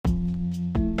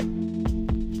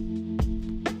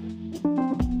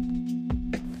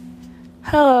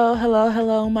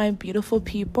Hello, my beautiful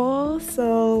people.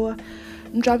 So,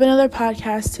 I'm dropping another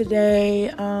podcast today.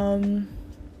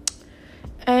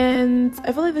 And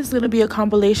I feel like this is going to be a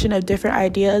compilation of different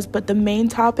ideas, but the main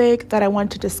topic that I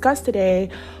want to discuss today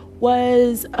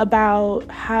was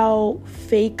about how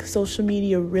fake social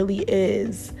media really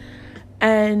is.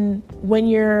 And when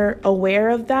you're aware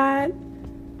of that,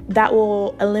 that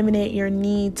will eliminate your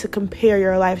need to compare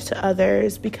your life to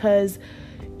others, because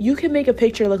you can make a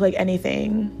picture look like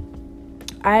anything.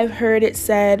 I've heard it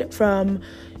said from,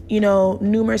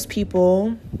 numerous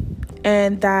people,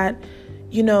 and that,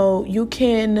 you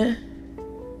can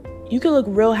look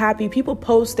real happy. People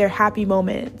post their happy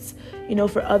moments,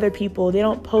 for other people. They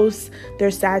don't post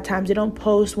their sad times. They don't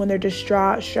post when they're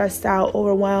distraught, stressed out,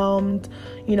 overwhelmed,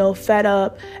 fed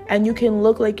up. And you can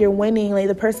look like you're winning. Like,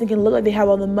 the person can look like they have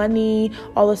all the money,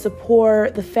 all the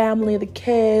support, the family, the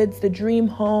kids, the dream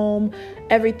home,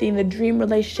 everything, the dream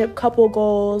relationship, couple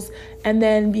goals. And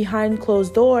then behind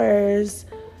closed doors,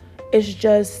 it's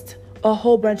just a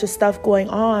whole bunch of stuff going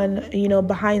on,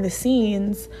 behind the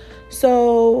scenes.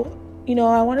 So,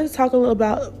 I wanted to talk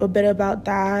a bit about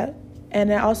that.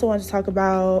 And I also wanted to talk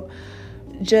about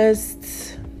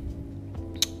just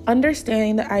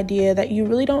understanding the idea that you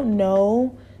really don't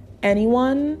know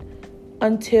anyone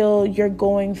until you're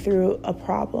going through a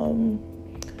problem.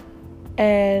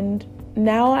 And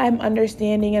now I'm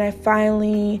understanding, and I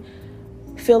finally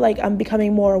feel like I'm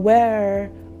becoming more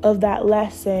aware of that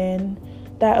lesson,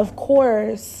 that of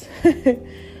course,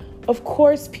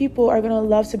 people are going to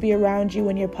love to be around you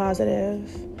when you're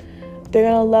positive. They're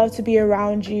going to love to be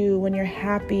around you when you're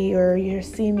happy or you're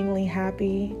seemingly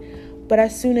happy. But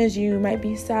as soon as you might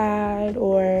be sad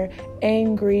or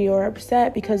angry or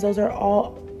upset, because those are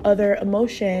all other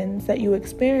emotions that you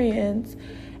experience,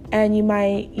 and you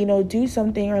might, do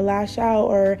something or lash out,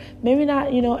 or maybe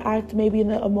not, act maybe in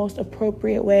the most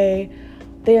appropriate way,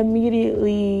 they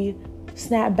immediately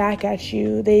snap back at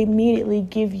you. They immediately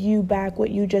give you back what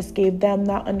you just gave them,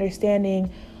 not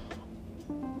understanding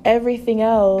everything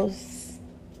else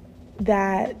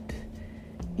that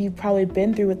you've probably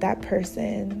been through with that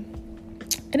person.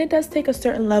 And it does take a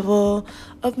certain level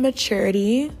of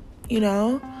maturity,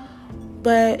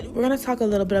 but we're going to talk a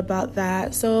little bit about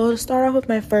that. So to start off with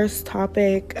my first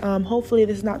topic, hopefully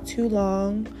this is not too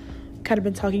long. Kind of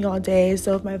been talking all day,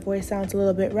 so if my voice sounds a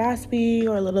little bit raspy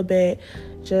or a little bit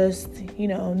just,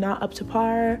 not up to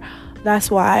par, that's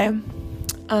why.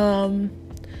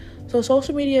 So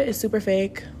social media is super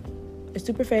fake. It's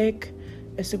super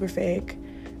fake.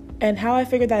 And how I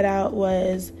figured that out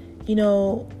was,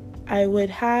 I would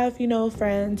have,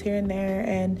 friends here and there,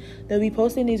 and they'll be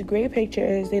posting these great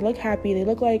pictures. They look happy. They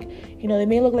look like, they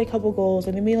may look like couple goals,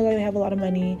 and they may look like they have a lot of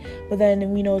money. But then,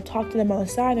 talk to them on the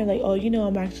side, and they're like, oh,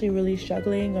 I'm actually really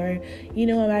struggling, or,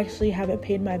 I'm actually haven't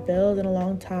paid my bills in a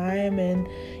long time. And,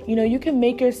 you can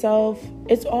make yourself,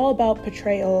 it's all about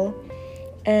portrayal,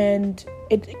 and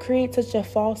it creates such a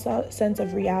false sense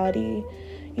of reality,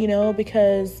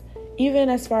 because even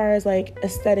as far as like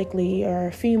aesthetically,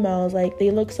 or females, like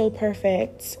they look so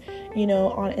perfect,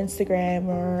 on Instagram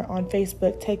or on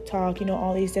Facebook, TikTok,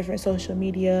 all these different social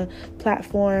media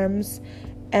platforms,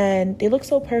 and they look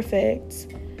so perfect,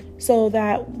 so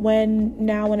that when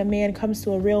a man comes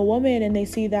to a real woman and they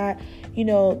see that,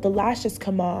 the lashes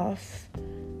come off,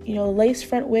 lace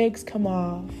front wigs come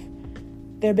off,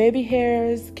 their baby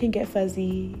hairs can get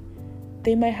fuzzy,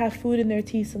 they might have food in their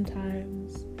teeth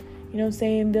sometimes.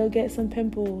 They'll get some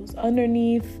pimples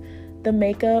underneath the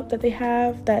makeup that they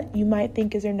have that you might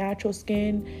think is their natural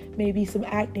skin, maybe some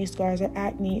acne scars or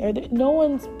acne, or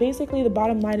basically the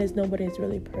bottom line is nobody's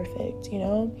really perfect,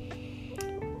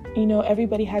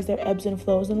 everybody has their ebbs and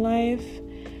flows in life.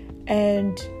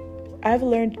 And I've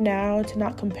learned now to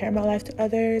not compare my life to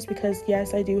others, because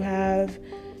yes, I do have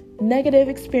negative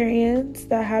experiences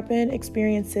that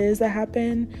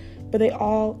happen, but they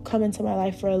all come into my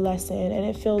life for a lesson, and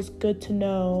it feels good to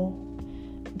know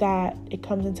that it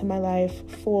comes into my life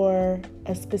for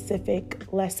a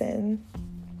specific lesson.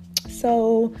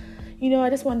 So, I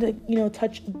just wanted to,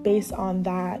 touch base on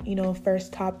that,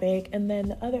 first topic. And then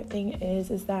the other thing is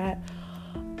that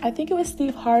I think it was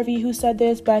Steve Harvey who said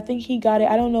this, but I think he got it.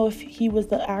 I don't know if he was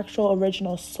the actual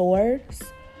original source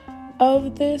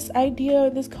of this idea,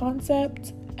 this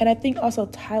concept. And I think also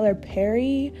Tyler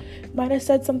Perry might have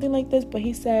said something like this, but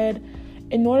he said,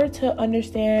 in order to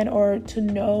understand or to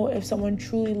know if someone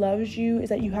truly loves you, is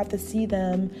that you have to see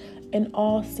them in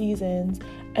all seasons.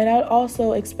 And I'd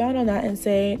also expound on that and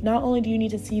say, not only do you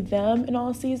need to see them in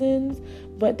all seasons,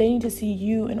 but they need to see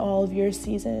you in all of your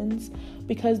seasons.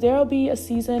 Because there'll be a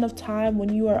season of time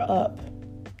when you are up.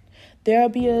 There'll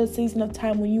be a season of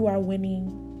time when you are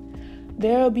winning.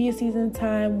 There'll be a season of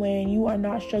time when you are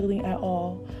not struggling at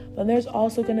all. But there's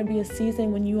also going to be a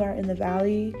season when you are in the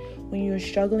valley, when you're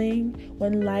struggling,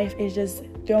 when life is just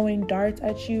throwing darts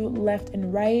at you left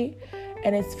and right,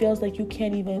 and it feels like you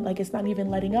can't even, like it's not even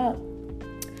letting up.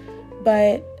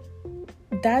 But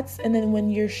and then when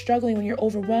you're struggling, when you're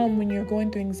overwhelmed, when you're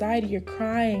going through anxiety, you're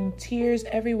crying, tears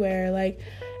everywhere,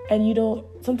 and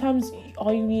sometimes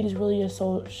all you need is really a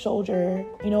shoulder,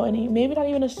 and maybe not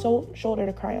even a shoulder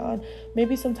to cry on.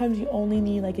 Maybe sometimes you only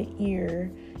need like an ear,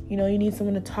 you need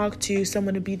someone to talk to,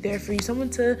 someone to be there for you,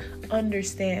 someone to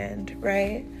understand,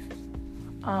 right?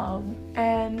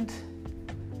 And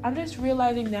I'm just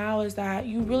realizing now is that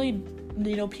you really,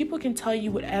 people can tell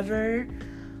you whatever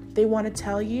they want to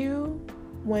tell you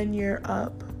when you're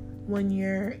up, when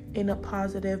you're in a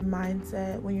positive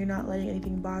mindset, when you're not letting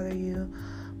anything bother you.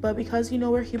 But because,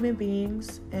 we're human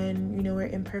beings and, we're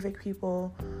imperfect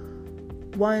people,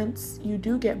 once you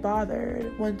do get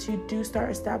bothered, once you do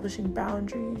start establishing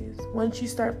boundaries, once you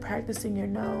start practicing your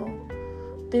no,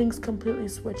 things completely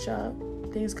switch up,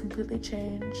 things completely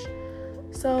change.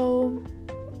 So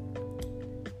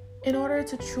in order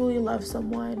to truly love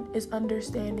someone is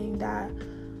understanding that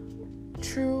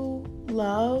true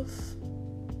love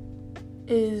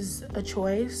is a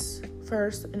choice,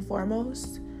 first and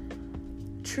foremost.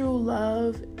 True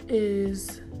love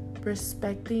is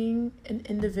respecting an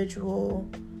individual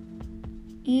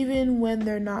even when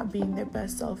they're not being their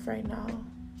best self right now.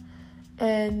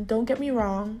 And don't get me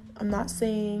wrong, I'm not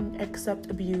saying accept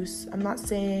abuse. I'm not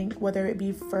saying whether it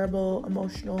be verbal,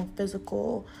 emotional,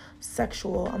 physical,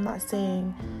 sexual. I'm not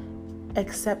saying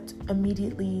accept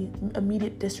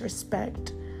immediate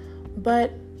disrespect.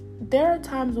 But there are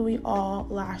times when we all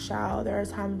lash out. There are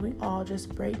times we all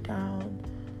just break down.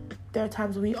 There are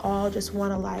times we all just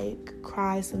want to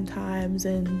cry sometimes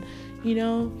and,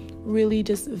 really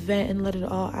just vent and let it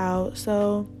all out.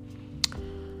 So,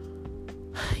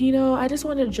 I just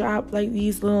want to drop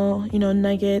these little,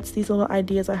 nuggets, these little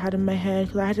ideas I had in my head,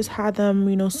 because I just had them,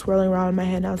 swirling around in my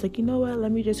head. And I was like, you know what,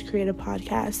 let me just create a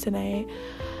podcast tonight.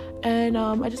 And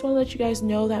I just want to let you guys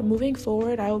know that moving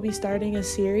forward, I will be starting a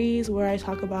series where I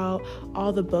talk about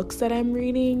all the books that I'm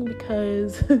reading,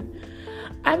 because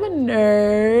I'm a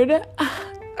nerd.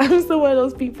 I'm still one of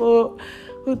those people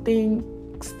who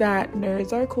thinks that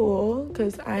nerds are cool,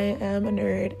 because I am a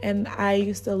nerd. And I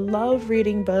used to love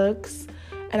reading books,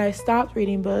 and I stopped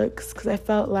reading books because I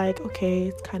felt like, okay,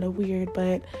 it's kind of weird,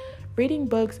 but reading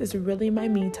books is really my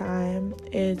me time.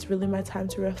 It's really my time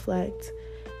to reflect.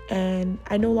 And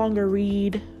I no longer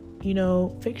read,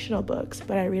 fictional books,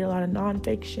 but I read a lot of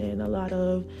nonfiction, a lot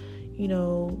of,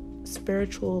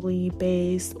 spiritually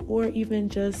based, or even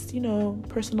just,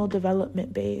 personal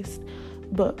development based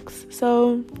books.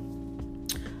 So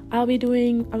I'll be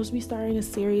starting a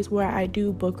series where I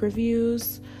do book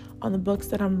reviews on the books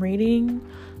that I'm reading.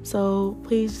 So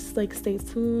please stay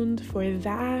tuned for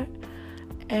that.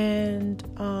 And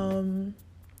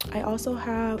I also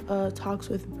have a Talks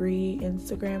with Bree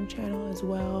Instagram channel as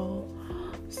well.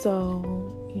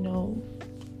 So,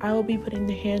 I will be putting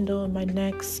the handle in my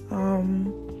next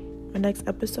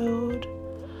episode.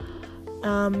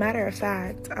 Matter of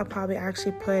fact, I'll probably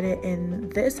actually put it in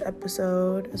this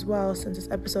episode as well, since this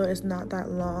episode is not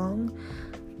that long.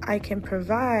 I can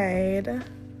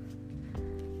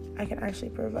actually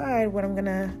provide what I'm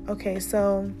gonna... Okay,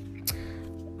 so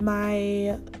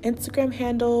my Instagram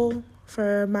handle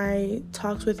for my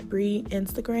Talks with Bree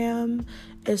Instagram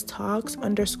is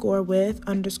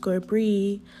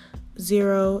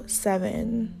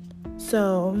talks_with_Bree07.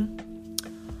 So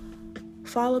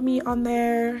follow me on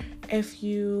there if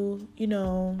you if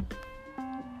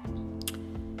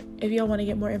y'all want to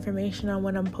get more information on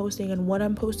what I'm posting and what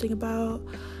I'm posting about.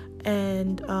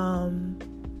 And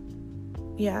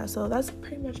so that's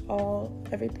pretty much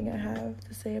everything I have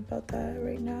to say about that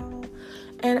right now.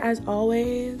 And as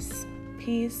always,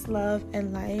 peace, love,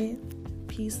 and light.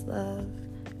 Peace, love,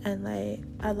 and light.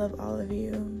 I love all of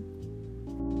you.